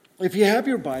If you have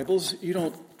your Bibles, you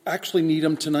don't actually need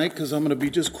them tonight because I'm going to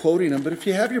be just quoting them. But if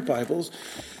you have your Bibles,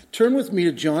 turn with me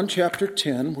to John chapter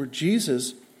 10, where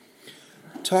Jesus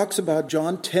talks about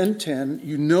John 10:10.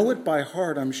 You know it by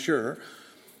heart, I'm sure.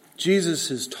 Jesus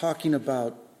is talking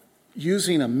about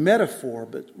using a metaphor,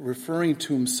 but referring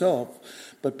to himself.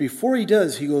 But before he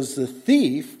does, he goes, the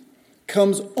thief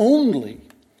comes only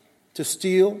to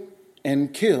steal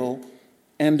and kill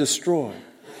and destroy.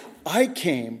 I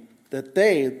came that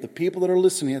they, the people that are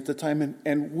listening at the time,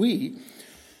 and we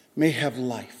may have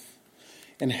life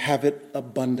and have it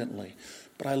abundantly.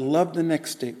 But I love the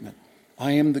next statement.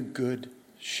 I am the good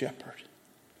shepherd.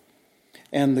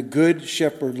 And the good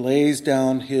shepherd lays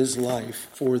down his life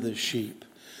for the sheep.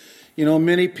 You know,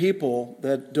 many people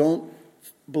that don't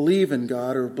believe in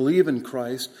God or believe in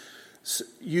Christ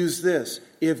use this.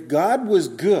 If God was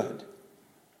good,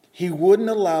 he wouldn't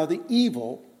allow the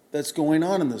evil that's going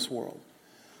on in this world.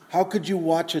 How could you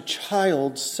watch a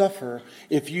child suffer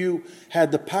if you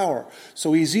had the power?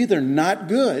 So he's either not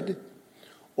good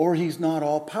or he's not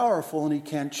all-powerful and he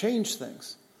can't change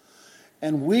things.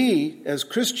 And we, as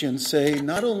Christians, say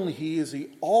not only is he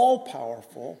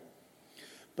all-powerful,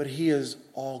 but he is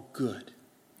all good.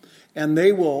 And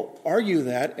they will argue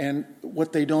that, and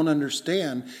what they don't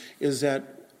understand is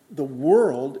that the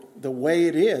world, the way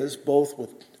it is, both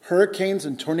with hurricanes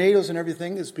and tornadoes and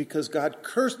everything, is because God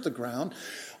cursed the ground.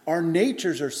 Our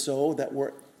natures are so that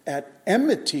we're at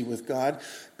enmity with God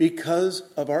because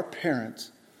of our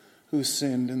parents who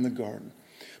sinned in the garden.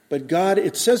 But God,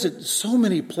 it says it in so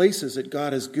many places that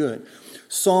God is good.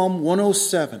 Psalm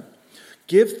 107,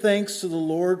 give thanks to the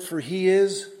Lord for he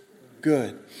is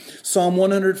good. Psalm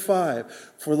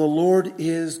 105, for the Lord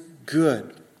is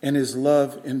good and his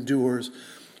love endures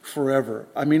forever.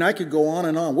 I mean, I could go on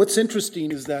and on. What's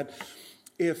interesting is that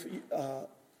if the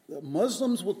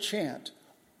Muslims will chant,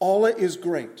 Allah is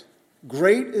great.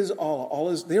 Great is Allah.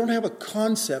 Allah is, they don't have a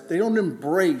concept. They don't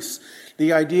embrace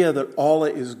the idea that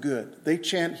Allah is good. They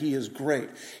chant he is great.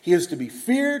 He is to be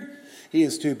feared. He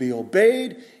is to be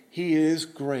obeyed. He is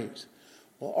great.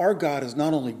 Well, our God is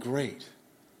not only great,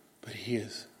 but he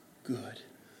is good.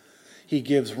 He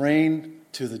gives rain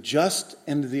to the just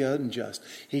and to the unjust.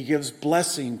 He gives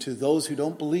blessing to those who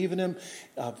don't believe in him,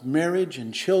 of marriage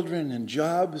and children and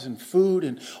jobs and food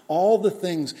and all the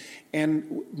things.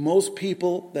 And most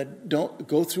people that don't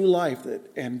go through life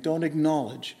and don't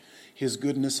acknowledge his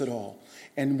goodness at all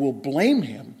and will blame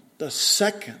him the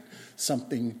second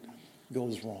something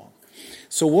goes wrong.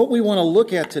 So what we want to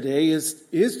look at today is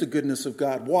the goodness of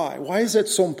God. Why? Why is that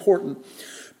so important?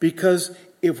 Because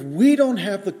if we don't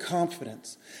have the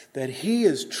confidence that he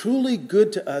is truly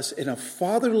good to us in a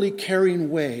fatherly,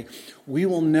 caring way, we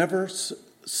will never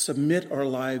submit our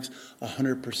lives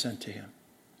 100% to him.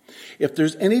 If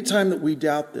there's any time that we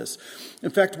doubt this,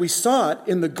 in fact, we saw it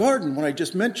in the garden when I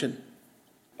just mentioned.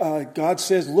 God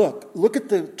says, look at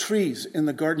the trees in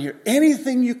the garden here.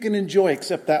 Anything you can enjoy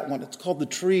except that one. It's called the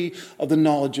tree of the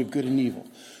knowledge of good and evil.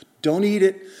 Don't eat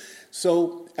it.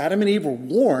 So Adam and Eve were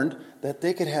warned that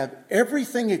they could have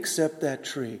everything except that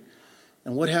tree.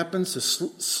 And what happens? The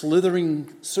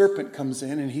slithering serpent comes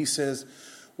in and he says,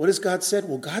 what has God said?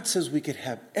 Well, God says we could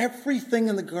have everything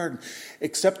in the garden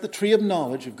except the tree of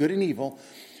knowledge of good and evil.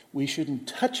 We shouldn't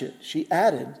touch it, she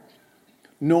added,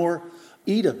 nor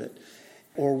eat of it,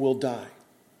 or we'll die.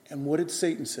 And what did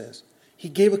Satan says? He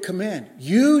gave a command.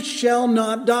 You shall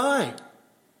not die,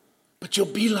 but you'll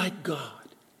be like God,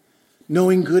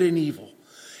 knowing good and evil.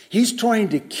 He's trying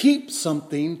to keep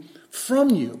something from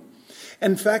you.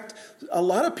 In fact, a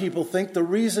lot of people think the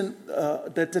reason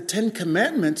that the 10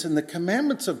 Commandments and the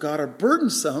commandments of God are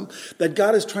burdensome, that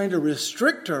God is trying to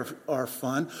restrict our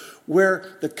fun,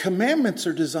 where the commandments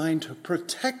are designed to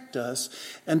protect us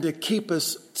and to keep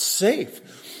us safe.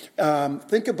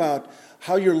 Think about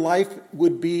how your life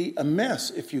would be a mess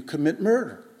if you commit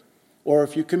murder, or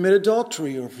if you commit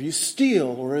adultery, or if you steal,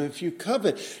 or if you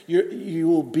covet. You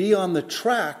will be on the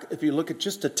track, if you look at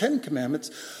just the 10 Commandments,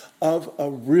 of a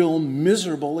real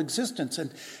miserable existence.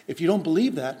 And if you don't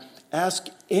believe that, ask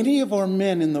any of our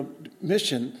men in the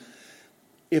mission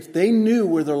if they knew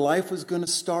where their life was going to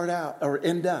start out or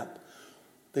end up,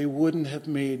 they wouldn't have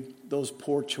made those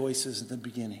poor choices in the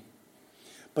beginning.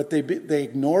 But they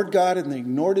ignored God and they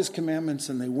ignored his commandments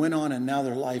and they went on, and now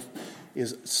their life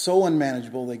is so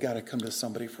unmanageable they got to come to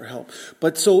somebody for help.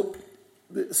 But so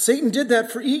Satan did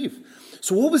that for Eve.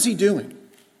 So what was he doing?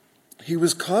 He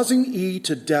was causing Eve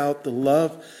to doubt the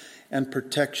love and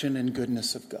protection and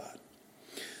goodness of God.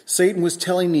 Satan was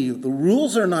telling Eve, the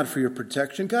rules are not for your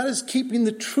protection. God is keeping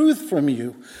the truth from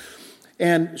you.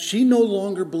 And she no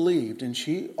longer believed. And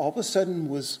she all of a sudden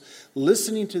was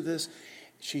listening to this.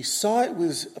 She saw it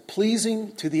was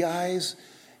pleasing to the eyes,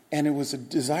 and it was a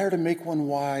desire to make one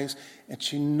wise, and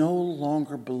she no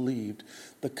longer believed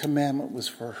the commandment was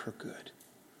for her good.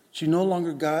 She no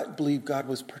longer believed God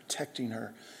was protecting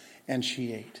her, and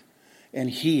she ate, and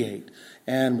he ate.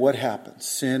 And what happened?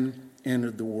 Sin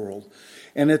entered the world.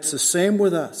 And it's the same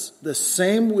with us, the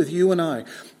same with you and I.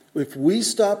 If we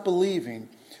stop believing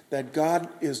that God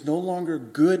is no longer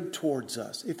good towards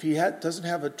us, if he doesn't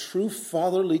have a true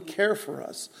fatherly care for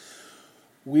us,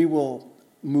 we will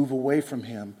move away from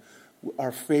him.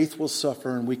 Our faith will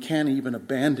suffer, and we can't even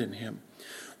abandon him.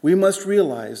 We must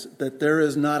realize that there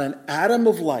is not an atom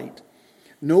of light,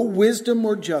 no wisdom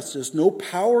or justice, no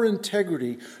power,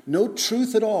 integrity, no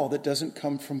truth at all that doesn't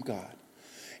come from God.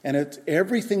 And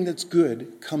everything that's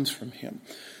good comes from him.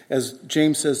 As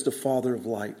James says, the Father of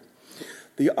light.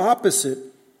 The opposite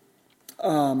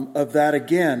of that,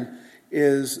 again,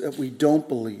 is that we don't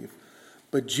believe.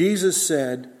 But Jesus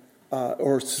said,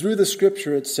 or through the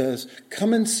scripture it says,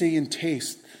 come and see and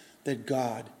taste that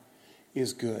God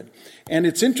is good. And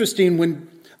it's interesting, when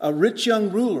a rich young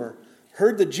ruler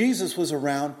heard that Jesus was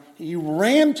around, he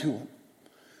ran to him.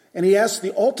 And he asked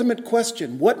the ultimate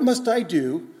question, what must I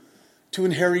do to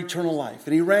inherit eternal life?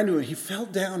 And he ran to him. He fell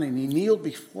down and he kneeled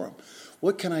before him.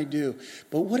 What can I do?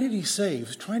 But what did he say? He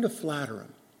was trying to flatter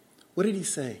him. What did he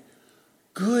say?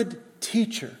 Good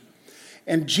teacher.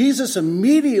 And Jesus,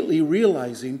 immediately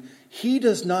realizing he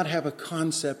does not have a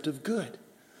concept of good.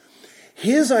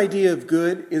 His idea of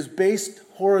good is based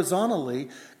horizontally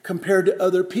compared to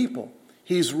other people.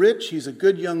 He's rich, he's a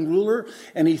good young ruler,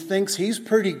 and he thinks he's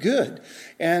pretty good.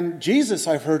 And Jesus,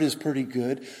 I've heard, is pretty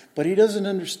good, but he doesn't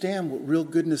understand what real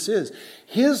goodness is.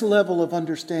 His level of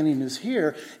understanding is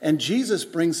here, and Jesus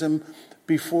brings him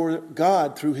before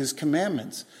God through his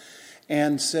commandments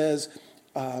and says,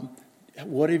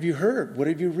 what have you heard? What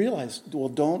have you realized? Well,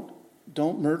 don't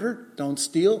murder, don't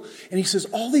steal. And he says,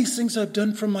 all these things I've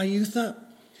done from my youth up.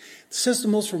 It says the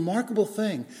most remarkable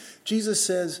thing. Jesus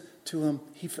says to him,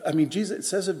 it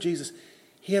says of Jesus,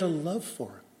 he had a love for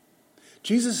him.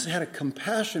 Jesus had a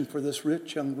compassion for this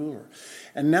rich young ruler.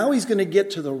 And now he's going to get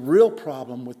to the real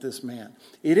problem with this man.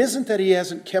 It isn't that he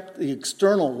hasn't kept the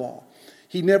external law.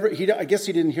 I guess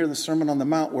he didn't hear the Sermon on the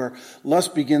Mount where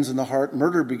lust begins in the heart,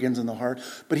 murder begins in the heart.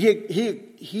 But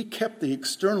he kept the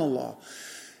external law,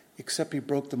 except he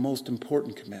broke the most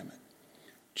important commandment.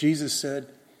 Jesus said,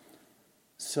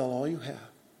 sell all you have,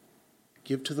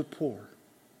 give to the poor,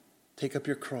 take up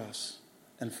your cross,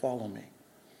 and follow me.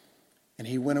 And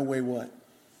he went away what?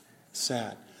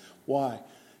 Sad. Why?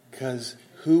 Because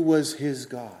who was his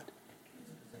God?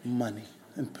 Money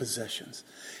and possessions.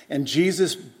 And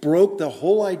Jesus broke the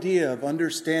whole idea of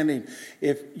understanding,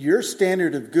 if your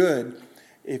standard of good,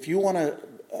 if you want to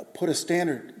put a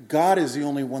standard, God is the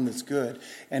only one that's good.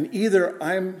 And either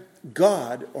I'm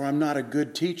God or I'm not a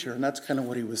good teacher. And that's kind of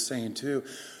what he was saying too.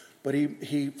 But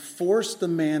he forced the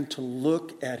man to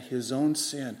look at his own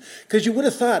sin. Because you would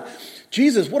have thought,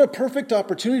 Jesus, what a perfect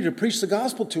opportunity to preach the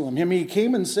gospel to him. I mean, he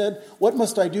came and said, what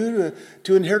must I do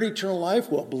to inherit eternal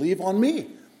life? Well, believe on me.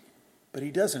 But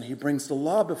he doesn't. He brings the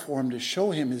law before him to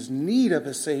show him his need of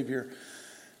a Savior.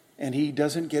 And he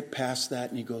doesn't get past that,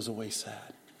 and he goes away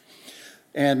sad.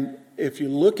 And if you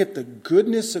look at the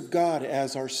goodness of God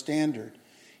as our standard,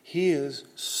 he is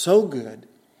so good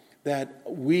that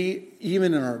we,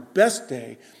 even in our best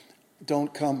day,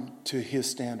 don't come to his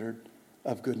standard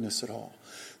of goodness at all.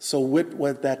 So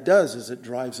what that does is it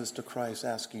drives us to Christ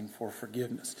asking for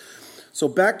forgiveness. So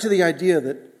back to the idea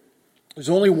that there's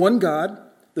only one God,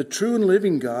 the true and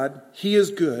living God. He is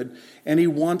good, and he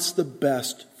wants the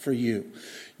best for you.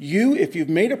 You, if you've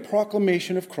made a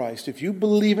proclamation of Christ, if you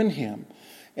believe in him,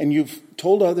 and you've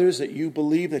told others that you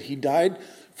believe that he died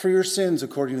for your sins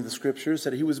according to the scriptures,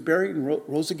 that he was buried and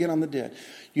rose again on the dead,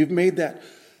 you've made that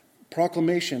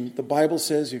proclamation. The Bible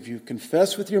says if you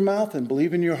confess with your mouth and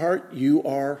believe in your heart, you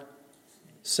are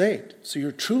saved. So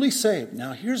you're truly saved.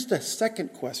 Now here's the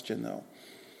second question though.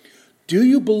 Do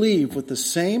you believe with the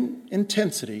same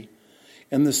intensity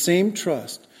and the same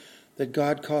trust that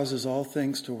God causes all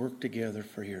things to work together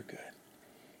for your good?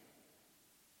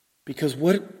 Because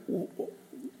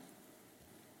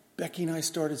Becky and I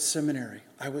started seminary.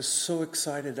 I was so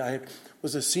excited. I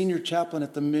was a senior chaplain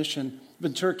at the mission,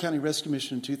 Ventura County Rescue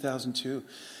Mission in 2002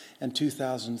 and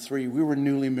 2003. We were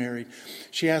newly married.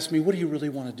 She asked me, what do you really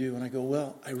want to do? And I go,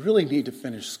 well, I really need to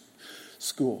finish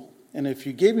school. And if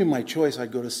you gave me my choice,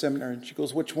 I'd go to seminary. And she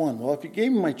goes, which one? Well, if you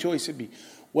gave me my choice, it'd be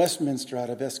Westminster out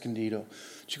of Escondido.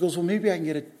 She goes, well, maybe I can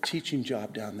get a teaching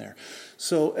job down there.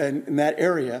 So, and in that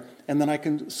area, and then I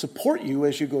can support you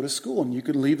as you go to school. And you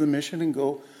can leave the mission and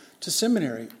go to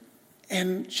seminary.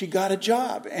 And she got a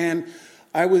job. And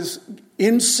I was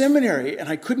in seminary, and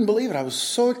I couldn't believe it. I was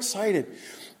so excited.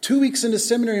 2 weeks into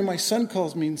seminary, my son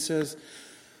calls me and says,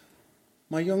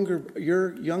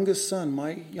 your youngest son,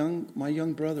 my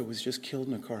young brother was just killed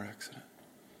in a car accident.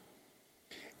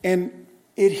 And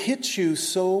it hits you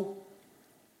so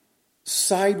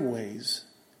sideways.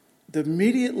 The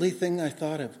immediately thing I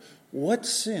thought of, what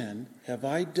sin have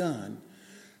I done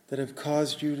that have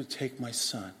caused you to take my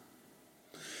son?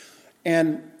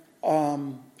 And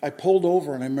I pulled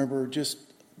over, and I remember just,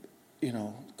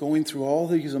 going through all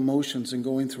these emotions and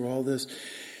going through all this.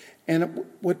 And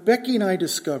what Becky and I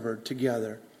discovered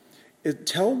together,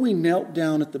 until we knelt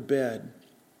down at the bed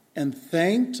and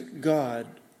thanked God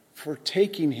for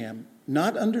taking him,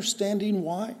 not understanding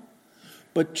why,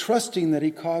 but trusting that he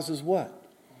causes what?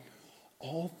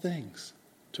 All things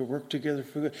to work together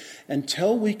for good.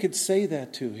 Until we could say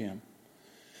that to him,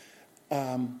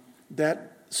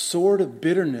 that sword of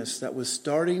bitterness that was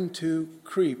starting to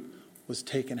creep was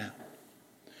taken out.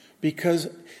 Because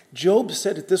Job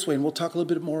said it this way, and we'll talk a little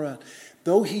bit more about,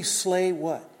 though he slay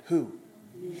what? Who?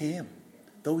 Him.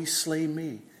 Though he slay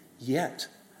me, yet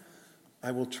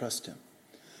I will trust him.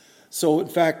 So, in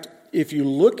fact, if you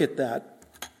look at that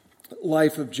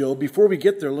life of Job, before we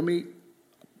get there, let me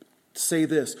say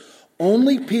this.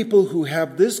 Only people who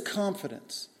have this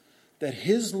confidence that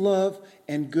his love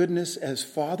and goodness as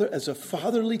a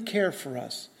fatherly care for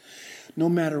us, no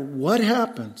matter what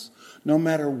happens, no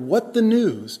matter what the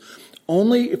news,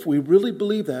 only if we really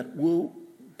believe that will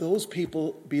those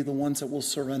people be the ones that will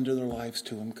surrender their lives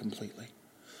to him completely.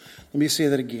 Let me say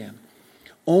that again.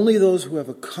 Only those who have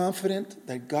a confidence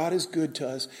that God is good to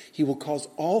us, he will cause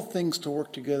all things to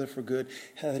work together for good,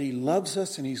 that he loves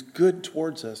us and he's good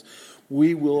towards us,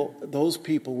 those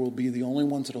people will be the only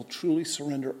ones that will truly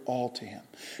surrender all to him.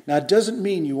 Now, it doesn't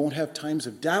mean you won't have times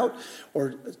of doubt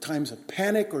or times of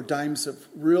panic or times of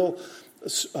real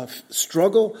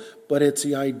struggle, but it's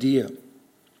the idea.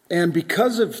 And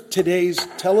because of today's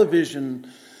television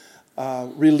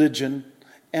religion,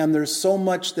 and there's so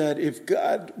much that if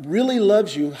God really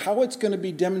loves you, how it's going to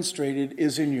be demonstrated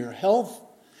is in your health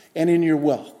and in your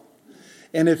wealth.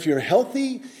 And if you're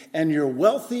healthy and you're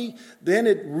wealthy, then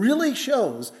it really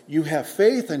shows you have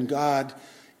faith and God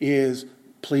is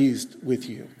pleased with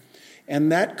you.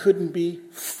 And that couldn't be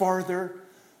farther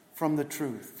from the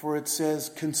truth. For it says,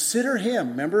 consider him.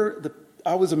 Remember,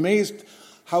 I was amazed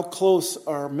how close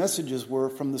our messages were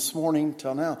from this morning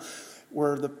till now,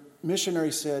 where the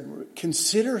missionary said,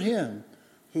 consider him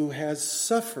who has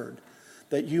suffered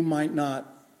that you might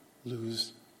not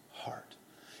lose heart.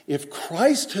 If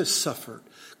Christ has suffered,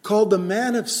 called the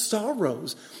man of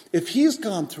sorrows, if he's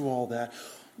gone through all that,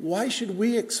 why should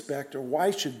we expect, or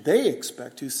why should they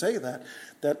expect who say that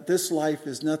this life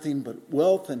is nothing but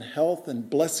wealth and health and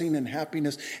blessing and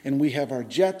happiness, and we have our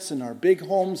jets and our big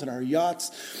homes and our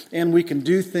yachts, and we can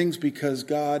do things because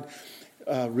God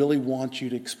really wants you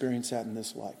to experience that in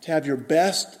this life. To have your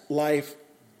best life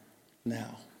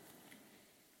now.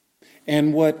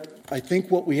 And what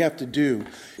we have to do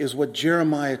is what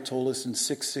Jeremiah told us in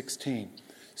 6:16.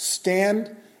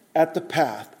 Stand at the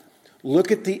path,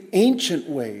 look at the ancient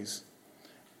ways,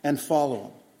 and follow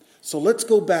them. So let's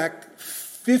go back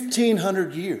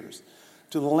 1,500 years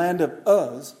to the land of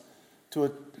Uz,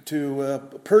 to a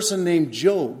person named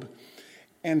Job.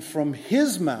 And from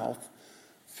his mouth,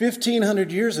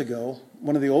 1,500 years ago,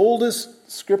 one of the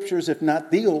oldest scriptures, if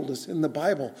not the oldest in the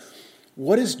Bible,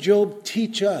 what does Job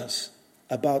teach us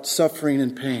about suffering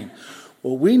and pain?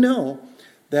 Well, we know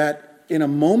that in a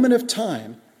moment of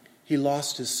time, he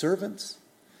lost his servants,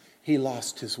 he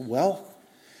lost his wealth,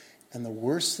 and the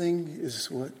worst thing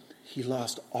is what? He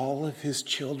lost all of his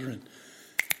children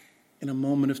in a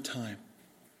moment of time.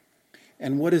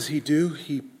 And what does he do?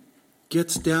 He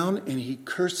gets down and he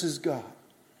curses God.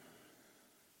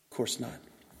 Of course not.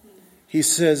 He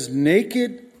says,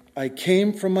 naked I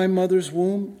came from my mother's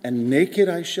womb, and naked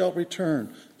I shall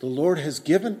return. The Lord has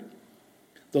given,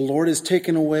 the Lord has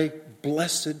taken away.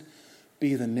 Blessed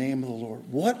be the name of the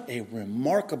Lord. What a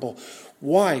remarkable.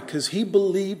 Why? Because he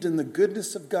believed in the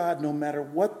goodness of God no matter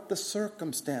what the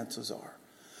circumstances are.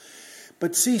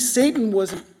 But see,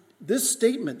 this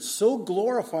statement so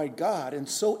glorified God and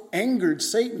so angered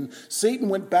Satan. Satan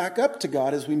went back up to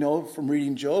God, as we know from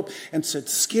reading Job, and said,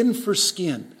 skin for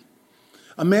skin.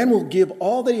 A man will give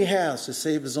all that he has to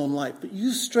save his own life, but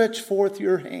you stretch forth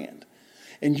your hand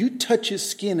and you touch his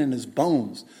skin and his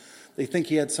bones. They think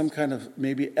he had some kind of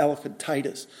maybe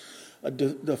elephantitis, a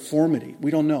deformity.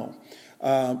 We don't know.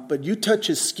 But you touch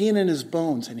his skin and his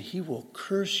bones, and he will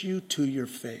curse you to your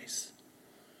face.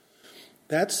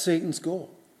 That's Satan's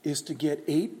goal. is to get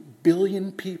 8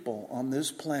 billion people on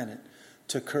this planet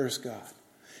to curse God.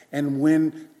 And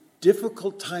when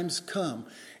difficult times come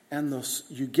and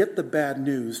you get the bad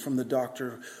news from the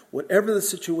doctor, whatever the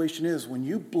situation is, when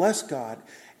you bless God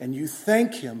and you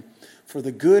thank Him for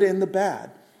the good and the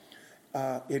bad,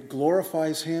 it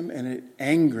glorifies Him and it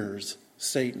angers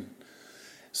Satan.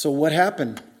 So what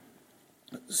happened?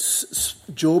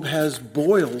 Job has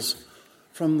boils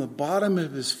from the bottom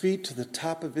of his feet to the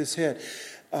top of his head.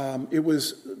 It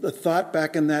was the thought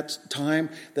back in that time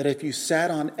that if you sat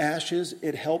on ashes,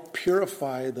 it helped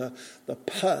purify the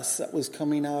pus that was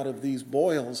coming out of these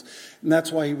boils. And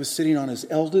that's why he was sitting on his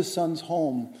eldest son's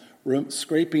home,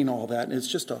 scraping all that. And it's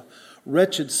just a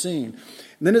wretched scene.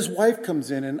 And then his wife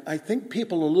comes in, and I think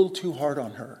people are a little too hard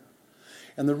on her.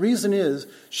 And the reason is,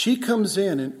 she comes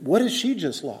in, and what has she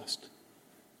just lost?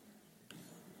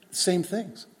 Same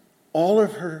things. All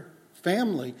of her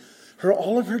family,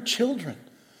 all of her children,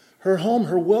 her home,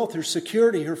 her wealth, her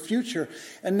security, her future.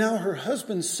 And now her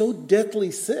husband's so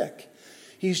deathly sick.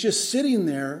 He's just sitting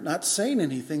there, not saying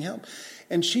anything.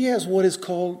 And she has what is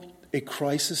called a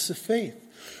crisis of faith.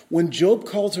 When Job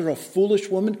calls her a foolish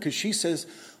woman, because she says,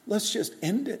 let's just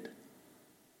end it.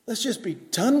 Let's just be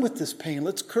done with this pain.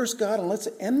 Let's curse God and let's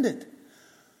end it.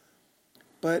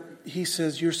 But he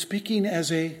says, you're speaking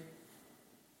as a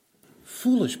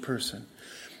foolish person.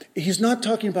 He's not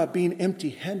talking about being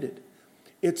empty-handed.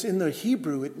 It's in the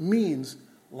Hebrew, it means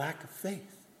lack of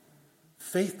faith.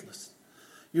 Faithless.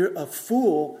 You're a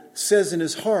fool, says in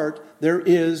his heart, there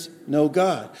is no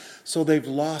God. So they've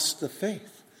lost the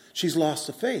faith. She's lost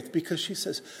the faith because she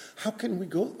says, how can we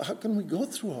go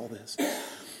through all this?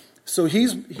 So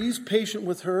he's patient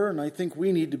with her, and I think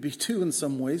we need to be too in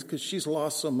some ways because she's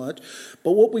lost so much.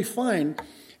 But what we find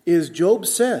is Job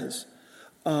says,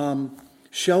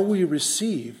 shall we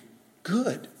receive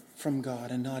good from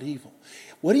God and not evil?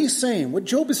 What he's saying, what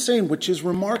Job is saying, which is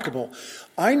remarkable,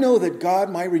 I know that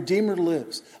God, my Redeemer,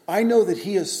 lives. I know that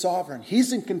He is sovereign.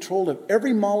 He's in control of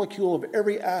every molecule of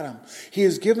every atom. He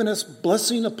has given us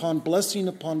blessing upon blessing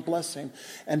upon blessing.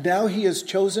 And now He has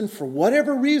chosen, for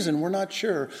whatever reason, we're not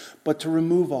sure, but to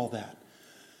remove all that.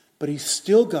 But He's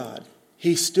still God.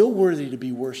 He's still worthy to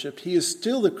be worshipped. He is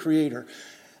still the Creator.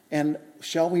 And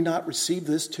shall we not receive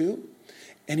this too?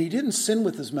 And he didn't sin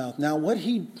with his mouth. Now,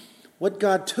 what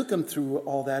God took him through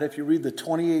all that, if you read the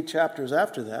 28 chapters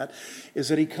after that, is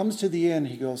that he comes to the end,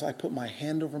 he goes, I put my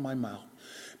hand over my mouth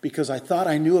because I thought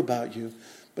I knew about you,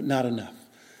 but not enough.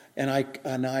 And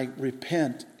I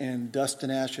repent in dust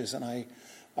and ashes, and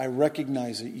I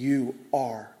recognize that you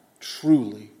are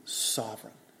truly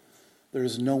sovereign. There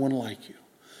is no one like you.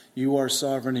 You are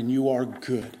sovereign and you are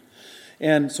good.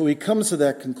 And so he comes to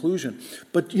that conclusion.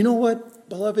 But you know what,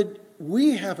 beloved?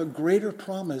 We have a greater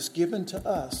promise given to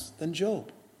us than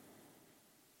Job.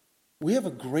 We have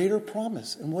a greater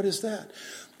promise. And what is that?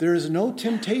 There is no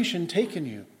temptation taken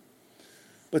you,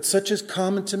 but such as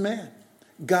common to man.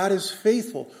 God is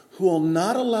faithful, who will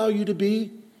not allow you to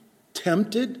be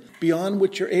tempted beyond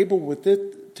what you're able with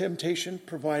it. Temptation,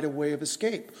 provide a way of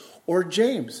escape. Or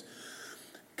James,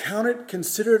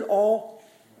 consider it all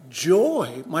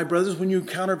joy, my brothers, when you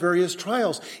encounter various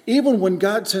trials. Even when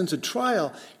God sends a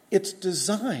trial, it's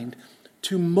designed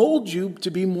to mold you to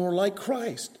be more like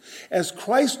Christ. As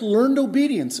Christ learned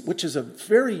obedience, which is a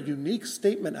very unique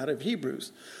statement out of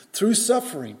Hebrews, through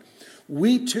suffering,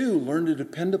 we too learn to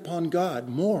depend upon God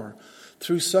more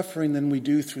through suffering than we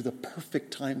do through the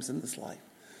perfect times in this life.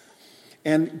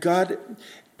 And God,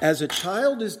 as a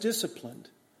child is disciplined,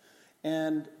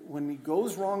 and when he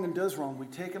goes wrong and does wrong, we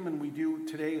take him and we do,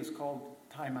 today is called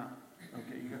timeout.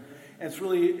 Okay, and it's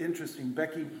really interesting.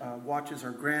 Becky watches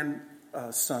our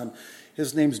grandson.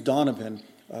 His name's Donovan,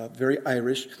 very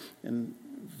Irish and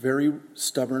very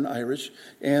stubborn Irish.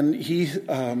 And he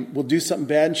will do something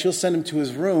bad, and she'll send him to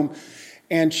his room.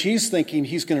 And she's thinking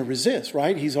he's going to resist,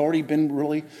 right? He's already been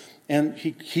really, and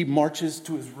he marches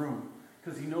to his room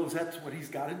because he knows that's what he's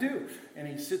got to do. And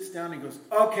he sits down and he goes,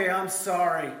 okay, I'm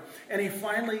sorry. And he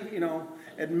finally,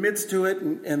 admits to it,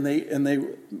 and they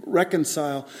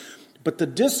reconcile. But the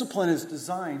discipline is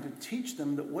designed to teach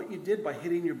them that what you did by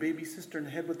hitting your baby sister in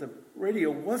the head with the radio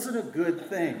wasn't a good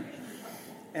thing.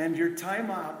 And your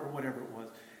timeout, or whatever it was,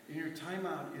 your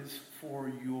timeout is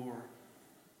for your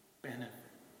benefit.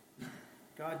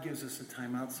 God gives us a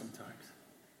timeout sometimes.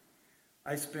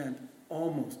 I spent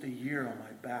almost a year on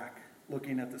my back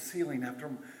looking at the ceiling after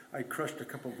I crushed a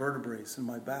couple vertebrae in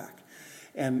my back.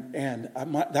 And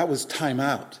that was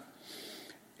timeout.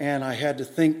 And I had to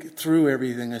think through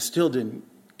everything. I still didn't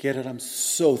get it. I'm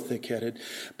so thick-headed.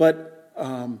 But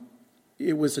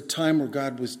it was a time where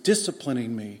God was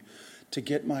disciplining me to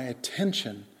get my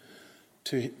attention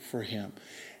for him.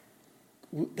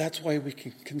 That's why we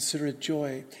can consider it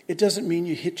joy. It doesn't mean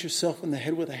you hit yourself in the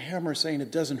head with a hammer saying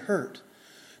it doesn't hurt.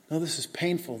 No, this is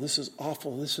painful. This is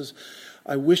awful.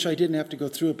 I wish I didn't have to go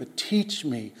through it, but teach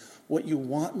me what you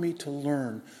want me to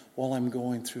learn while I'm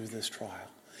going through this trial.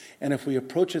 And if we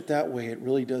approach it that way, it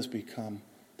really does become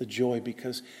the joy,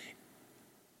 because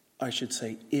I should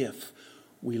say if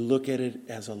we look at it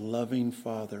as a loving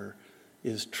Father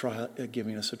is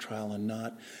giving us a trial, and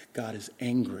not God is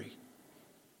angry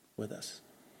with us.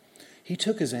 He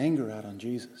took his anger out on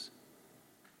Jesus.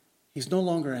 He's no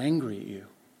longer angry at you.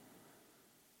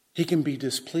 He can be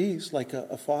displeased like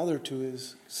a father to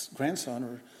his grandson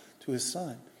or to his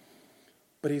son.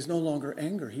 But he's no longer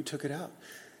angry. He took it out.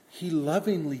 He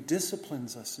lovingly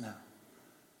disciplines us now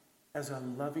as a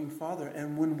loving Father.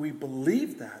 And when we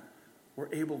believe that,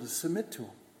 we're able to submit to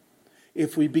him.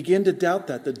 If we begin to doubt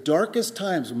that, the darkest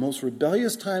times, the most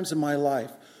rebellious times in my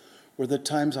life were the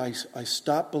times I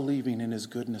stopped believing in his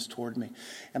goodness toward me.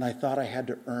 And I thought I had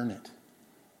to earn it.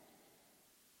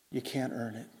 You can't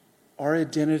earn it. Our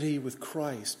identity with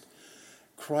Christ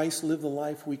lived the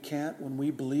life we can't. When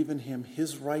we believe in him,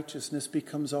 his righteousness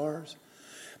becomes ours.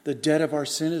 The debt of our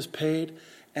sin is paid,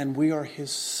 and we are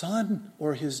his son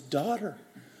or his daughter.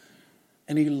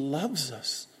 And he loves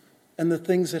us. And the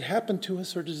things that happen to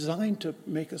us are designed to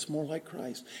make us more like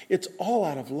Christ. It's all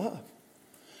out of love.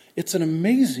 It's an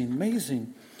amazing,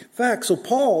 amazing fact. So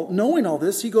Paul, knowing all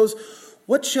this, he goes,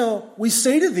 what shall we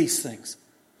say to these things?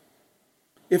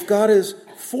 If God is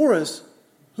for us,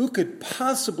 who could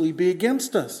possibly be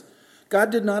against us? God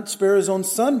did not spare his own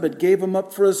son, but gave him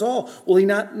up for us all. Will he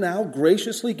not now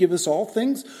graciously give us all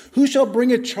things? Who shall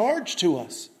bring a charge to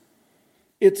us?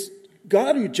 It's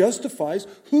God who justifies.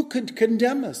 Who could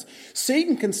condemn us?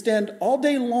 Satan can stand all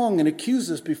day long and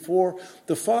accuse us before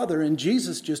the Father, and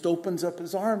Jesus just opens up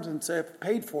his arms and says, I've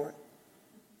paid for it.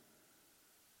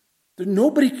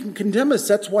 Nobody can condemn us.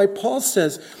 That's why Paul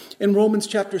says in Romans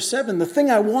chapter 7, the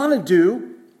thing I want to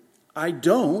do, I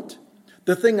don't.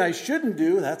 The thing I shouldn't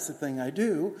do, that's the thing I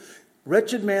do.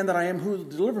 Wretched man that I am, who will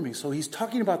deliver me? So he's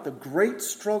talking about the great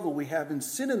struggle we have in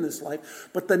sin in this life.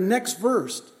 But the next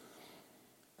verse,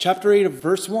 chapter 8 of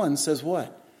verse 1 says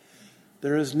what?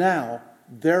 There is now,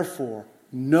 therefore,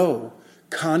 no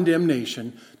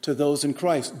condemnation to those in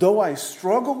Christ. Though I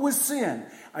struggle with sin,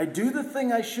 I do the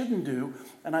thing I shouldn't do,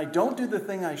 and I don't do the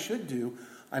thing I should do,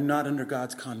 I'm not under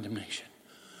God's condemnation.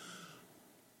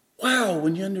 Wow,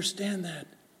 when you understand that,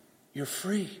 you're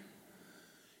free.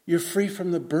 You're free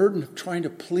from the burden of trying to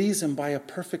please him by a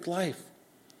perfect life.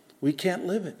 We can't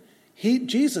live it.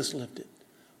 Jesus lived it.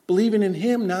 Believing in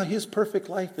him, now his perfect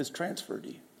life is transferred to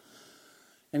you.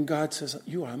 And God says,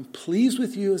 I'm pleased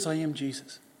with you as I am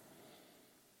Jesus.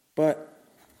 But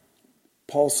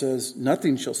Paul says,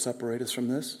 nothing shall separate us from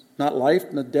this. Not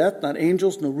life, not death, not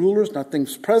angels, no rulers, not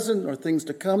things present, nor things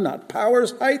to come, not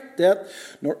powers, height,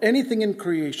 depth, nor anything in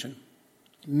creation.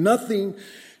 Nothing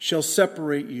shall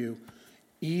separate you,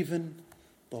 even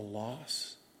the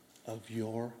loss of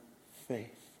your faith.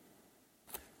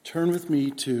 Turn with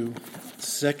me to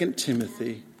 2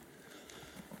 Timothy.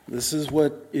 This is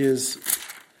what is,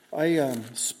 I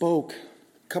spoke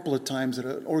a couple of times at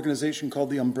an organization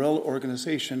called the Umbrella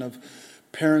Organization of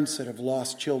parents that have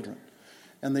lost children.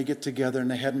 And they get together and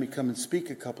they had me come and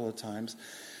speak a couple of times.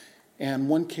 And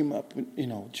one came up,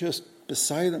 just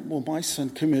beside them. Well, my son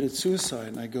committed suicide.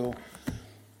 And I go,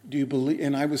 do you believe?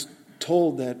 And I was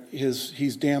told that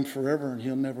he's damned forever and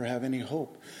he'll never have any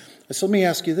hope. I said, let me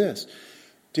ask you this.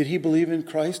 Did he believe in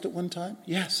Christ at one time?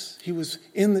 Yes. He was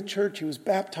in the church. He was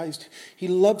baptized. He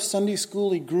loved Sunday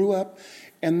school. He grew up.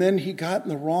 And then he got in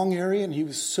the wrong area and he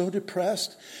was so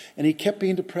depressed. And he kept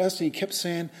being depressed and he kept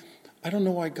saying, I don't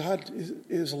know why God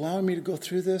is allowing me to go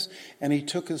through this. And he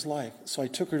took his life. So I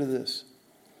took her to this.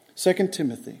 2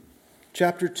 Timothy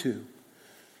chapter 2,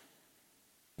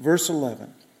 verse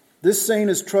 11. This saying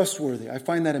is trustworthy. I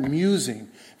find that amusing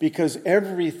because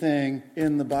everything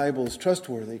in the Bible is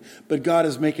trustworthy. But God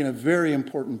is making a very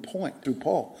important point through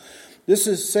Paul.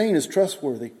 This saying is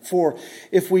trustworthy. For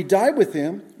if we die with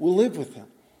him, we'll live with him.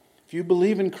 If you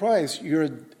believe in Christ,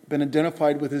 you've been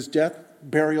identified with his death,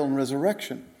 burial, and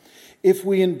resurrection. If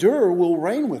we endure, we'll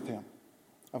reign with him.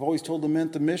 I've always told the men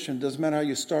at the mission, it doesn't matter how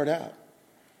you start out.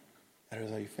 It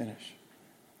matters how you finish,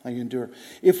 how you endure.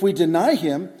 If we deny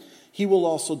him, he will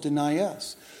also deny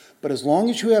us. But as long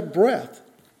as you have breath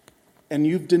and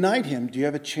you've denied him, do you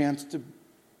have a chance to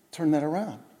turn that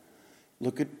around?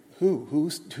 Look at who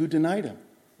denied him?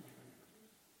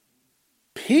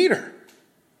 Peter.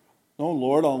 No,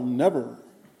 Lord, I'll never.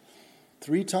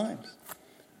 3 times.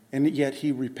 And yet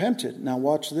he repented. Now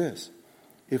watch this.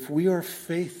 If we are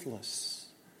faithless,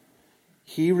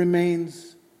 He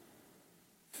remains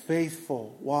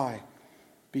faithful. Why?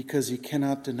 Because He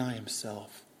cannot deny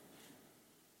Himself.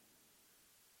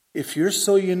 If you're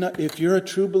if you're a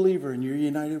true believer and you're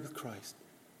united with Christ,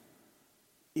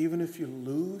 even if you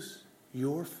lose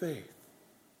your faith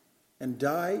and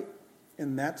die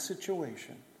in that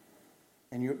situation,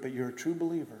 but you're a true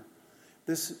believer,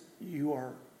 you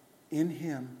are in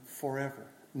Him forever.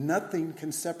 Nothing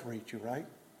can separate you, right?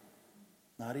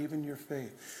 Not even your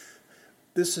faith.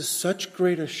 This is such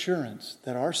great assurance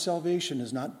that our salvation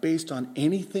is not based on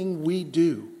anything we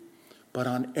do, but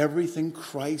on everything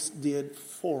Christ did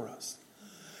for us.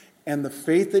 And the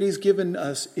faith that He's given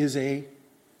us is a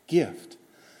gift.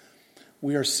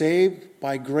 We are saved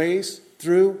by grace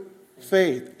through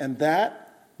faith. And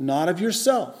that, not of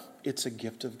yourself. It's a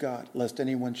gift of God, lest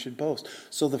anyone should boast.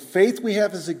 So the faith we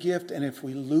have is a gift, and if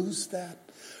we lose that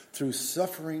through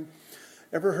suffering...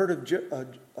 Ever heard of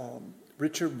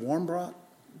Richard Warmbrodt?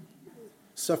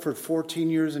 Suffered 14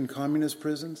 years in communist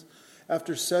prisons.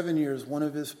 After 7 years, one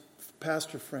of his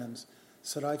pastor friends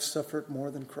said, I've suffered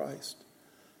more than Christ,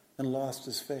 and lost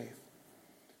his faith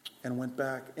and went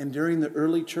back. And during the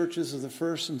early churches of the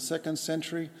 1st and 2nd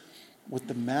century, with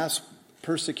the mass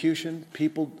persecution,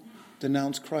 people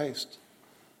denounced Christ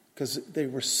because they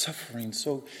were suffering.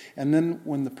 And then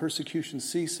when the persecution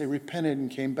ceased, they repented and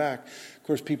came back. Of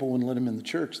course, people wouldn't let them in the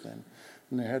church then,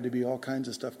 and there had to be all kinds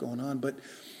of stuff going on. But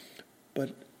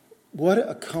what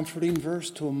a comforting verse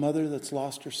to a mother that's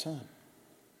lost her son,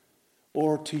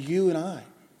 or to you and I,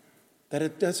 that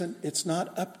it's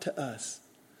not up to us.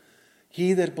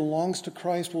 He that belongs to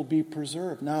Christ will be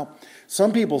preserved. Now,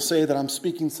 some people say that I'm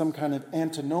speaking some kind of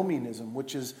antinomianism,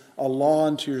 which is a law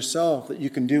unto yourself, that you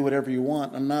can do whatever you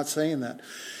want. I'm not saying that.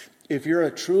 If you're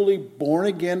a truly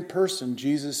born-again person,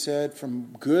 Jesus said,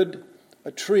 from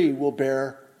a tree will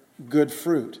bear good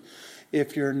fruit.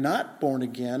 If you're not born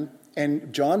again,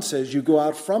 and John says you go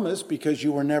out from us because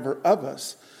you were never of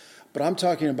us. But I'm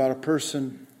talking about a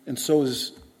person, and so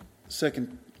is 2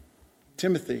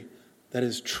 Timothy, that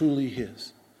is truly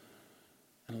His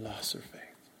and lost their faith.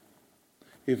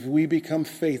 If we become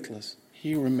faithless,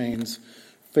 He remains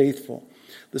faithful.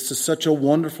 This is such a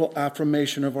wonderful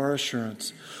affirmation of our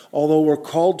assurance. Although we're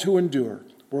called to endure,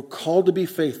 we're called to be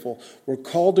faithful, we're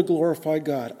called to glorify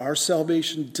God, our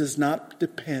salvation does not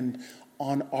depend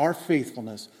on our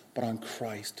faithfulness, but on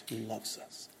Christ who loves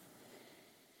us.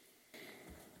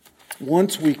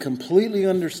 Once we completely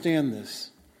understand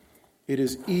this, it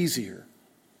is easier.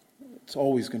 It's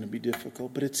always going to be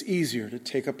difficult, but it's easier to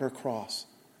take up our cross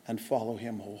and follow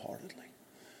Him wholeheartedly.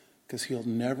 Because He'll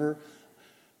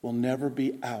will never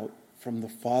be out from the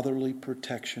fatherly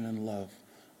protection and love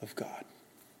of God.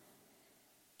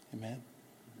 Amen?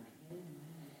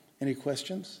 Any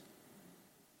questions?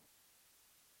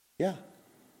 Yeah. I'm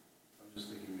just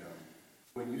thinking,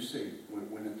 when you say,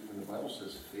 when the Bible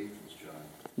says faithless, John,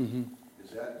 Mm-hmm.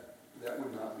 is that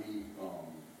would not be,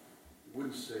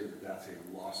 wouldn't say that that's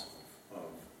a loss of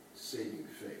saving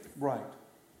faith. Right.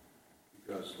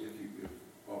 Because if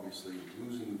obviously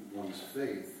losing one's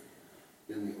faith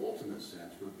in the ultimate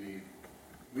sense would be,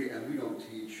 we don't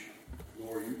teach,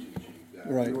 nor are you teaching that,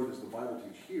 right. Nor does the Bible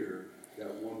teach here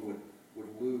that one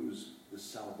would lose the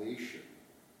salvation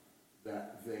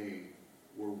that they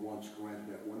were once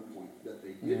granted at one point, that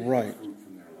they did right. have fruit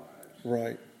from their lives.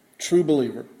 Right. True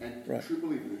believer. And right. true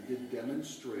believer that did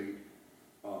demonstrate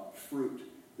fruit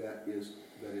that is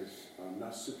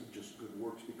not simply just good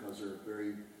works, because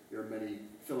there are many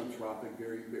philanthropic,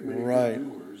 many right.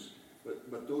 good doers,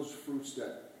 but those fruits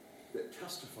that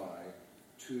testify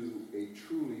to a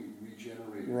truly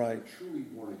regenerated, right. a truly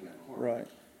born again heart. Right.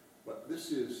 But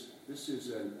this is are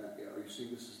you seeing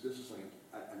this is like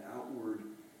an outward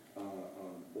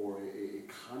or a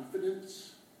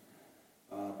confidence,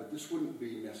 but this wouldn't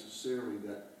be necessarily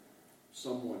that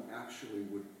someone actually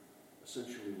would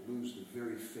essentially lose the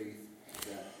very faith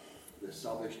that the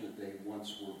salvation that they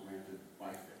once were granted by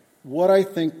faith. What I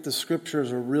think the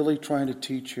scriptures are really trying to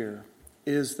teach here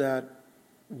is that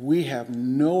we have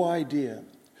no idea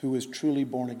who is truly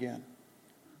born again.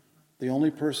 The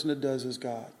only person that does is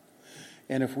God.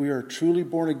 And if we are truly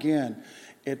born again,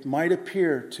 it might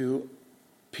appear to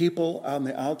people on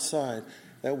the outside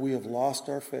that we have lost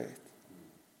our faith,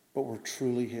 but we're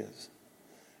truly His.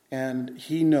 And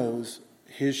He knows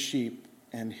His sheep,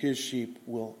 and His sheep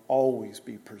will always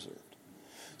be preserved.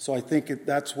 So I think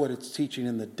that's what it's teaching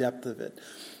in the depth of it.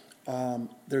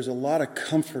 There's a lot of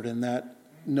comfort in that,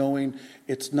 knowing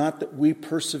it's not that we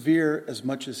persevere as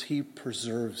much as He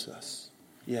preserves us.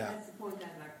 Yeah. That's the point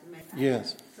I'd like to make.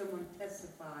 Yes. I had someone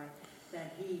testify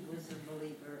that he was a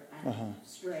believer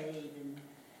strayed and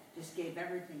just gave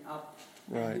everything up.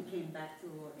 Right. And he came back to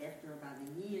the Lord after about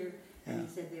a year, and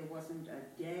he said there wasn't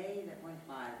a day that went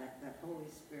by that the Holy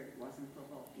Spirit wasn't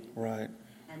provoking. Right.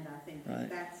 And I think Right.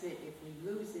 that's it. If we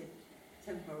lose it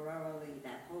temporarily,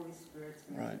 that Holy Spirit's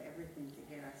going to do everything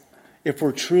to get us back. If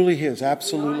we're truly His,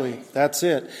 absolutely. That's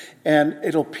it. And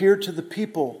it'll appear to the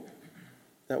people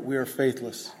that we are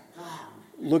faithless.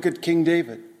 Look at King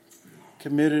David.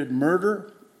 Committed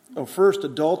murder, first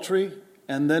adultery,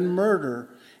 and then murder,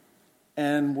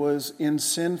 and was in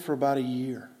sin for about a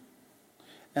year.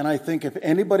 And I think if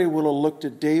anybody would have looked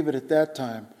at David at that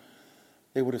time,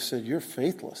 they would have said, "You're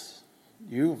faithless.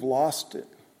 You've lost it."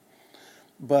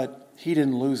 But he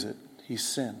didn't lose it. He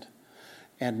sinned.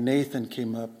 And Nathan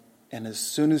came up, and as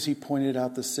soon as he pointed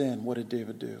out the sin, what did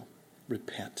David do?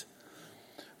 Repent.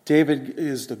 David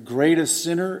is the greatest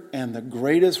sinner and the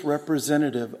greatest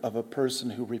representative of a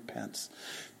person who repents.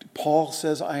 Paul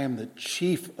says, "I am the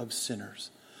chief of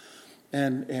sinners."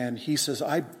 And he says,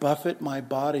 "I buffet my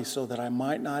body so that I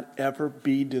might not ever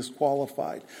be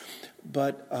disqualified."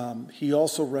 But he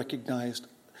also recognized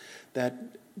that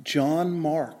John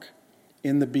Mark,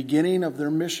 in the beginning of their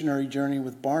missionary journey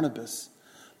with Barnabas,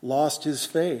 lost his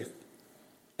faith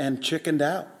and chickened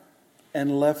out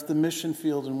and left the mission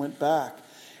field and went back.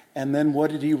 And then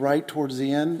what did he write towards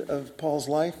the end of Paul's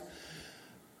life?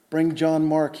 "Bring John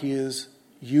Mark, he is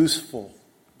useful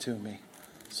to me."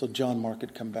 So John Mark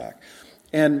had come back.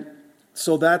 And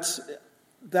so that's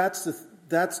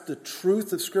the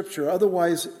truth of Scripture.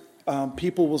 Otherwise,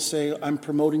 people will say I'm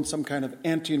promoting some kind of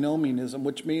antinomianism,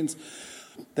 which means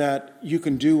that you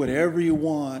can do whatever you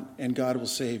want and God will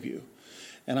save you.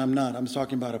 And I'm not. I'm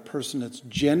talking about a person that's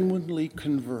genuinely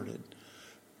converted,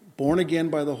 born again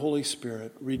by the Holy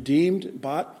Spirit, redeemed,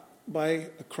 bought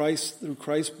by Christ through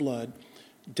Christ's blood,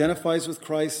 identifies with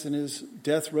Christ in his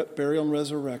death, burial, and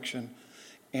resurrection,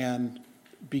 and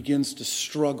begins to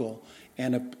struggle.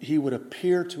 And he would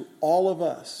appear to all of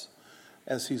us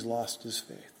as he's lost his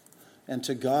faith. And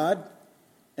to God,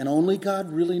 and only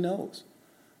God really knows,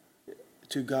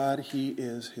 to God he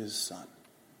is his son.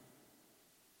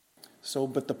 So,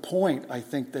 but the point I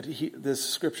think that this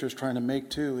scripture is trying to make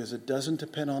too is it doesn't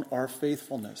depend on our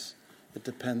faithfulness. It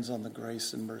depends on the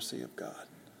grace and mercy of God.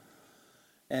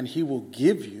 And he will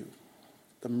give you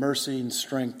the mercy and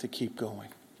strength to keep going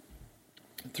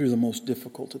through the most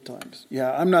difficult of times.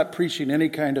 Yeah, I'm not preaching any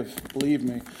kind of, believe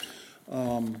me,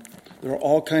 there are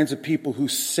all kinds of people who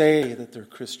say that they're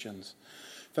Christians.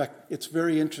 In fact, it's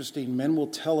very interesting. Men will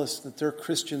tell us that they're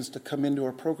Christians to come into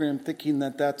our program thinking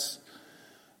that that's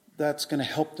going to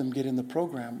help them get in the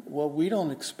program. Well, we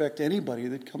don't expect anybody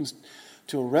that comes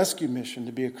to a rescue mission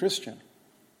to be a Christian,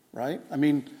 right? I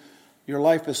mean, your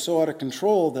life is so out of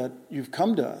control that you've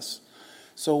come to us.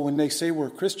 So when they say we're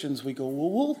Christians, we go,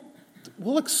 well,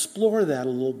 we'll explore that a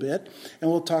little bit, and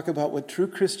we'll talk about what true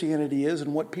Christianity is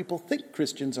and what people think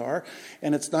Christians are.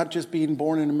 And it's not just being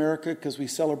born in America because we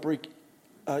celebrate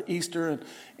Easter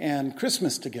and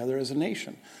Christmas together as a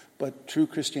nation. But true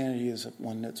Christianity is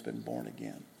one that's been born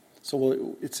again.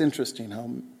 So it's interesting how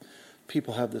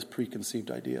people have this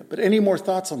preconceived idea. But any more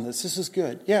thoughts on this? This is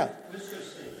good. Yeah. I was going to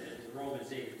say that the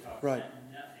Romans 8 talks right. about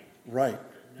nothing. Right.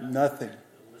 Nothing.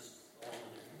 It lists all the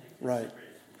different things. Right.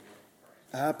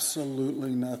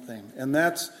 Absolutely nothing. And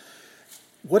that's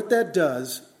what that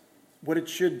does, what it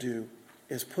should do,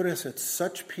 is put us at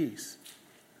such peace.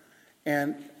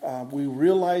 And we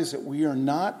realize that we are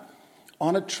not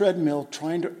on a treadmill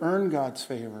trying to earn God's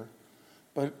favor,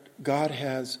 but God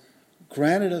has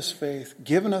granted us faith,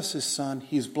 given us his Son.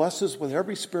 He's blessed us with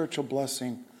every spiritual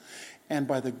blessing. And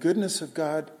by the goodness of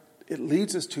God, it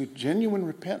leads us to genuine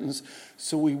repentance.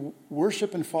 So we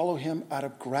worship and follow him out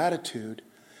of gratitude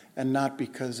and not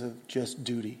because of just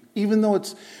duty. Even though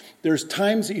there's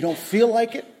times that you don't feel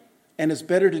like it, and it's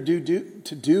better to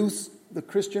do the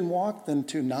Christian walk than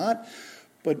to not.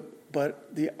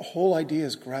 But the whole idea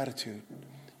is gratitude.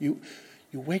 You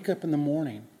wake up in the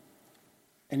morning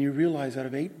and you realize out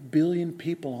of 8 billion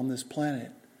people on this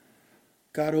planet,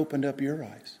 God opened up your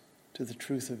eyes to the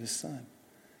truth of his Son.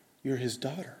 You're his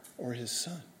daughter or his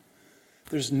son.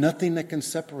 There's nothing that can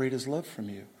separate his love from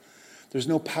you. There's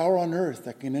no power on earth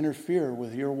that can interfere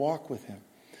with your walk with him.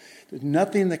 There's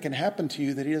nothing that can happen to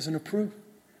you that he doesn't approve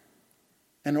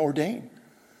and ordain.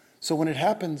 So when it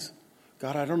happens,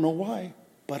 God, I don't know why,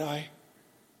 but I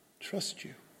trust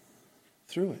you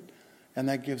through it. And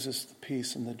that gives us the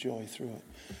peace and the joy through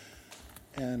it.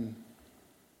 And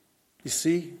you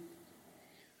see,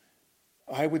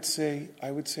 I would say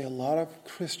a lot of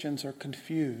Christians are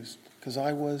confused, because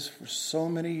I was for so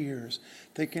many years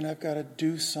thinking I've got to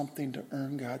do something to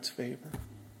earn God's favor.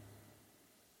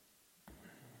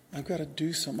 I've got to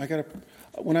do something.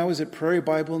 When I was at Prairie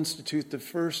Bible Institute,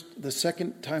 the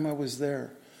second time I was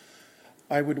there,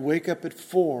 I would wake up at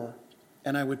 4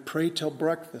 and I would pray till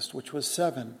breakfast, which was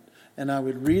 7, and I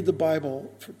would read the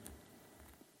Bible for,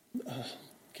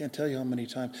 can't tell you how many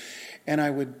times, and I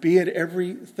would be at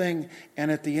everything, and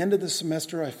at the end of the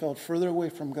semester I felt further away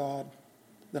from God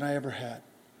than I ever had.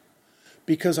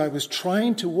 Because I was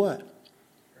trying to what?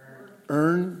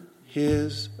 Earn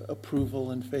His approval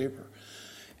and favor.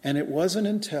 And it wasn't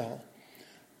until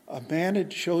a man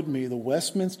had showed me the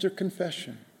Westminster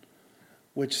Confession,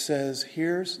 which says,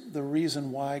 here's the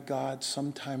reason why God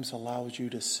sometimes allows you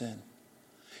to sin.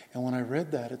 And when I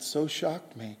read that, it so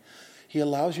shocked me. He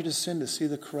allows you to sin to see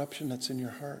the corruption that's in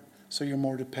your heart, so you're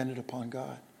more dependent upon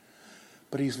God.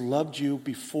 But He's loved you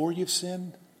before you've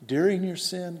sinned, during your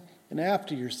sin, and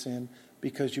after your sin,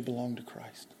 because you belong to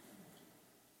Christ.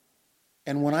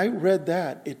 And when I read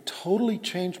that, it totally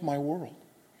changed my world.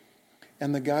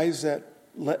 And the guys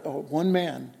one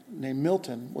man named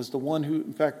Milton was the one who,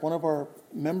 in fact, one of our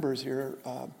members here,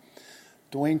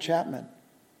 Dwayne Chapman,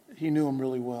 he knew him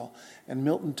really well. And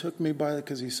Milton took me by,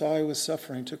 because he saw I was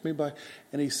suffering, took me by,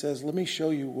 and he says, let me show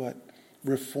you what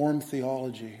Reformed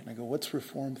theology. And I go, what's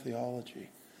Reformed theology?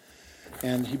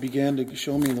 And he began to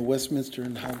show me in the Westminster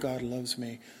and how God loves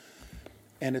me.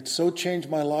 And it so changed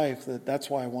my life that's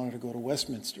why I wanted to go to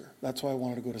Westminster. That's why I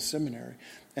wanted to go to seminary.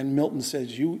 And Milton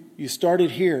says, you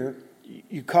started here,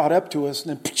 you caught up to us,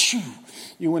 and then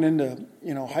you went into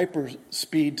hyper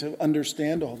speed to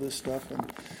understand all this stuff.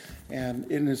 And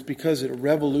it's because it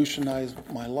revolutionized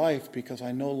my life, because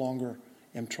I no longer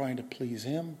am trying to please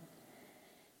Him,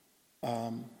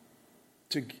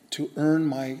 to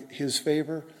earn His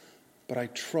favor, but I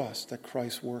trust that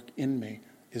Christ's work in me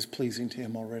is pleasing to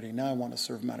Him already. Now I want to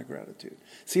serve Him out of gratitude.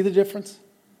 See the difference?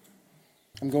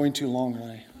 I'm going too long,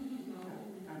 aren't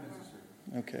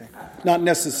I? Okay. Not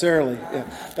necessarily. Yeah.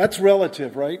 That's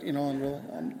relative, right?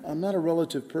 I'm not a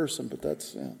relative person, but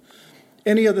that's...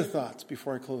 Any other thoughts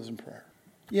before I close in prayer?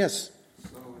 Yes?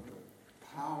 So the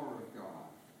power of God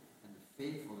and the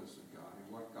faithfulness of God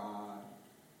and what God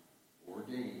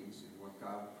ordains and what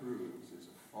God approves is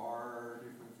a far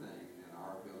different thing than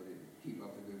our ability to keep up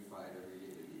the good fight every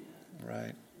day to the end.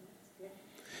 Right.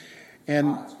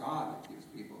 And It's God that gives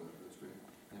people the strength.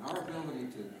 And our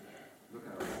ability to look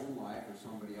at our own life or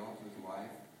somebody else's life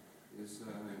is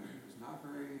not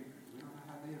very, we don't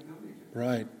have the ability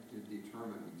to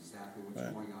determine exactly what's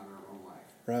going on in our own life.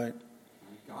 Right.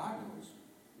 And God knows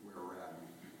where we're at and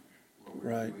what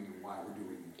we're doing and why we're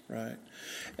doing it. Right.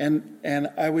 And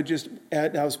I would just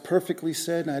add, that was perfectly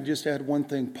said, and I'd just add one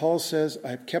thing. Paul says,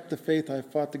 I've kept the faith,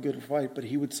 I've fought the good fight, but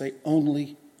he would say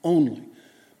only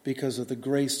because of the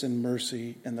grace and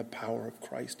mercy and the power of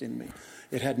Christ in me.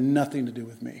 It had nothing to do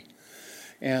with me.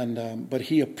 And but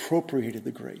he appropriated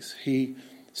the grace. He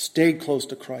stayed close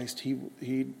to Christ.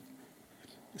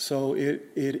 So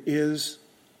it is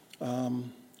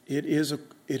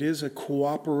a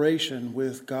cooperation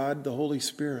with God, the Holy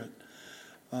Spirit.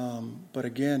 But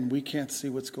again, we can't see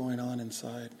what's going on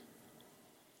inside.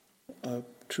 A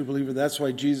true believer. That's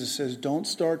why Jesus says, don't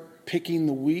start picking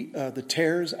the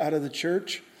tares out of the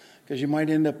church, because you might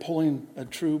end up pulling a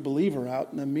true believer out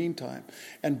in the meantime.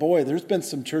 And boy, there's been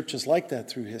some churches like that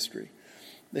through history.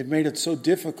 They've made it so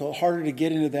difficult, harder to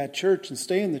get into that church and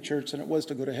stay in the church than it was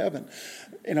to go to heaven.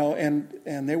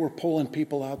 And they were pulling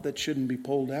people out that shouldn't be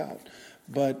pulled out.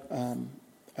 But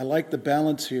I like the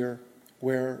balance here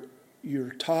where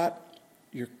you're taught,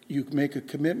 you make a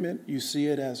commitment, you see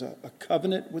it as a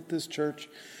covenant with this church,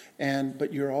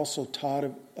 but you're also taught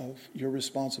of your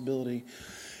responsibility,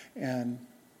 and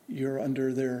you're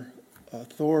under their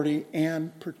authority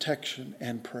and protection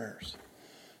and prayers.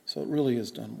 So it really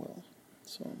is done well.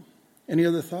 So, any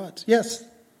other thoughts? Yes?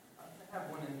 I have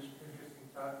one interesting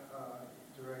thought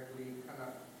directly kind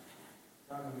of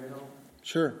down the middle.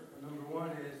 Sure. Number one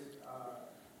is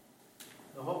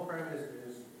the whole premise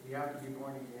is you have to be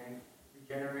born again,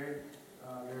 regenerated.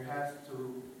 There has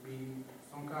to be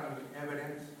some kind of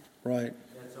evidence Right.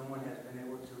 that someone has been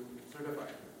able to certify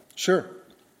it. Sure.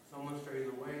 Someone strays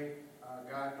away.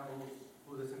 God knows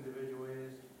who this individual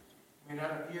is. May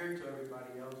not appear to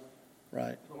everybody else.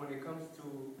 Right. But when it comes to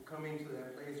coming to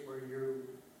that place where you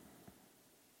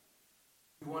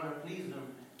want to please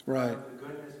Him, Right. the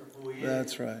goodness of who He is.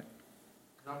 That's right.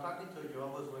 Because I'm talking to a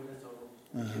Jehovah's Witness, so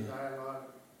dialogue,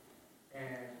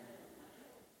 and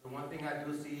the one thing I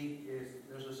do see is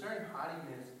there's a certain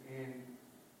haughtiness in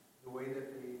the way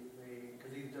that they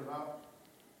because he's devout.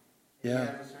 Yeah. He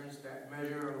has a certain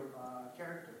measure of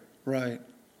character. Right.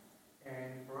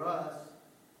 And for us,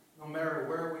 no matter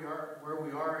where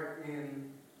we are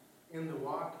in in the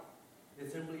walk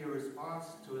is simply a response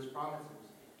to his promises.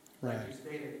 Right. Like you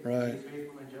stated, Right. he is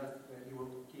faithful and just, that he will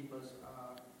keep us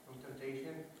from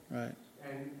temptation. Right.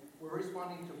 And we're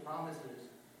responding to promises,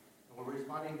 and we're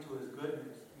responding to his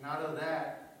goodness. And out of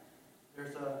that,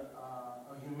 there's a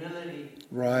humility,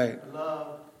 Right. a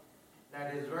love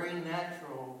that is very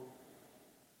natural,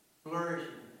 flourishing.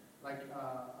 Like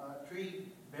a tree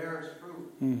bears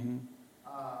fruit. Mm-hmm.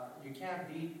 You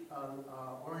can't beat an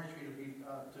orange tree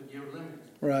to give lemons.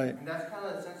 Right. And that's kind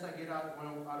of the sense I get out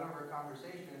of our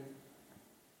conversation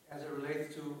as it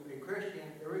relates to a Christian,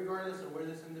 regardless of where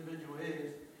this individual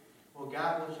is. Well,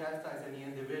 God will chastise any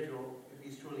individual if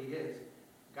he truly is.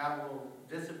 God will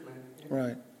discipline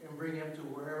Right. and bring him to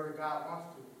wherever God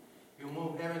wants to. He'll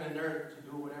move heaven and earth to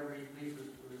do whatever he pleases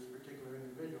to this particular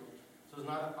individual. So it's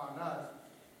not upon us.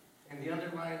 And the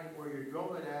underline where you're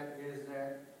drove it at is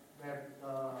that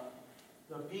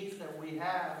the peace that we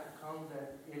have comes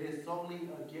that it is solely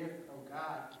a gift of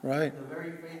God. Right. The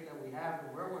very faith that we have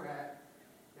and where we're at,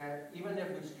 that even if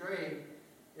we stray,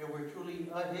 if we're truly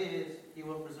of his, he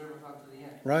will preserve us unto the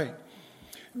end. Right.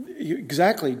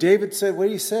 Exactly. David said, what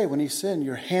did he say when he sinned?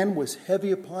 Your hand was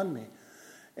heavy upon me.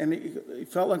 And he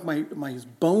felt like my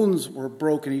bones were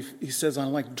broken. He says,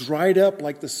 I'm like dried up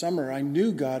like the summer. I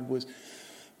knew God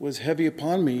was heavy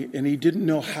upon me, and he didn't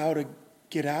know how to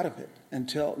get out of it and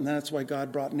that's why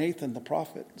God brought Nathan the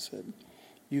prophet and said,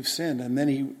 you've sinned. And then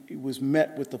he was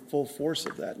met with the full force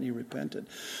of that, and he repented.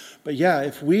 But yeah,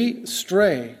 if we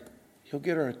stray, he'll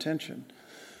get our attention.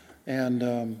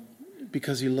 And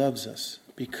because he loves us,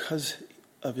 because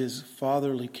of his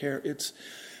fatherly care.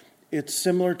 It's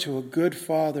similar to a good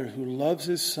father who loves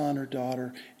his son or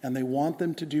daughter, and they want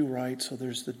them to do right, so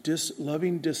there's the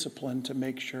loving discipline to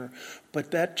make sure.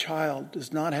 But that child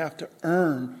does not have to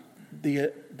earn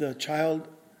the child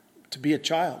to be a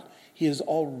child. He is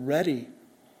already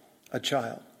a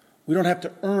child. We don't have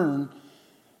to earn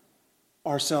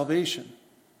our salvation.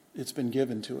 It's been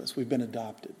given to us. We've been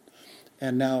adopted.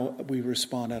 And now we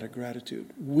respond out of gratitude.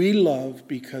 We love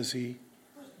because he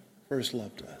first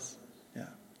loved us. Yeah,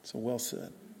 so well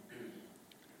said.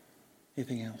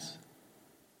 Anything else?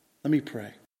 Let me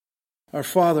pray. Our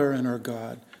Father and our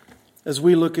God, as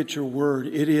we look at your word,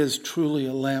 it is truly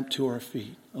a lamp to our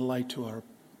feet, a light to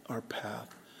our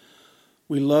path.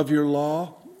 We love your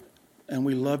law and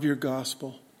we love your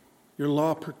gospel. Your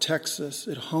law protects us.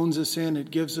 It hones us in.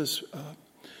 It gives us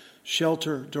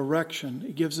shelter, direction.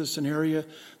 It gives us an area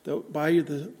that by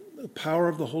the power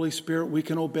of the Holy Spirit we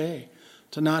can obey,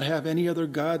 to not have any other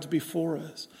gods before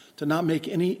us, to not make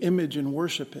any image and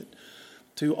worship it,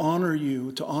 to honor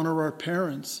you, to honor our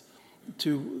parents,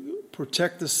 to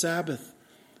protect the Sabbath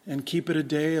and keep it a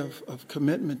day of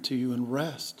commitment to you and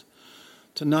rest,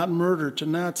 to not murder, to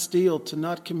not steal, to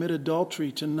not commit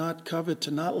adultery, to not covet,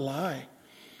 to not lie.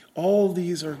 All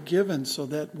these are given so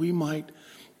that we might,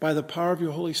 by the power of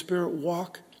your Holy Spirit,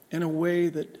 walk in a way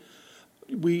that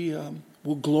we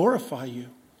will glorify you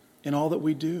in all that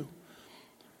we do.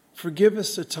 Forgive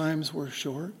us the times we're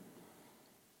short.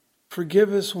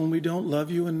 Forgive us when we don't love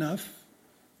you enough.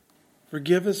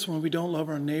 Forgive us when we don't love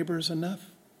our neighbors enough.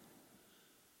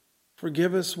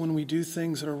 Forgive us when we do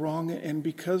things that are wrong. And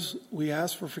because we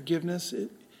ask for forgiveness,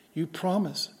 you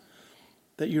promise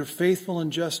that you're faithful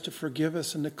and just to forgive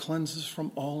us and to cleanse us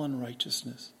from all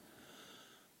unrighteousness.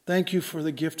 Thank you for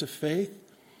the gift of faith.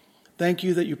 Thank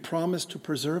you that you promise to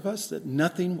preserve us, that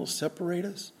nothing will separate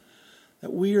us,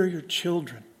 that we are your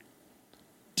children,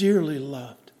 dearly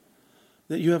loved,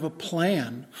 that you have a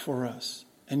plan for us,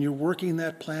 and you're working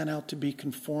that plan out to be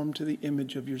conformed to the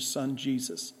image of your Son,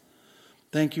 Jesus.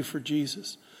 Thank you for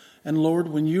Jesus. And Lord,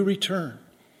 when you return,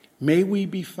 may we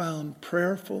be found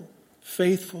prayerful,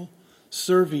 faithful,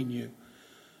 serving you,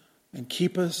 and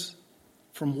keep us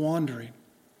from wandering,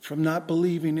 from not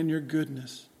believing in your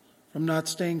goodness, from not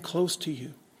staying close to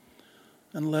you.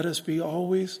 And let us be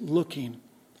always looking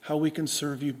how we can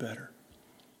serve you better.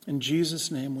 In Jesus'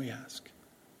 name we ask.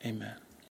 Amen.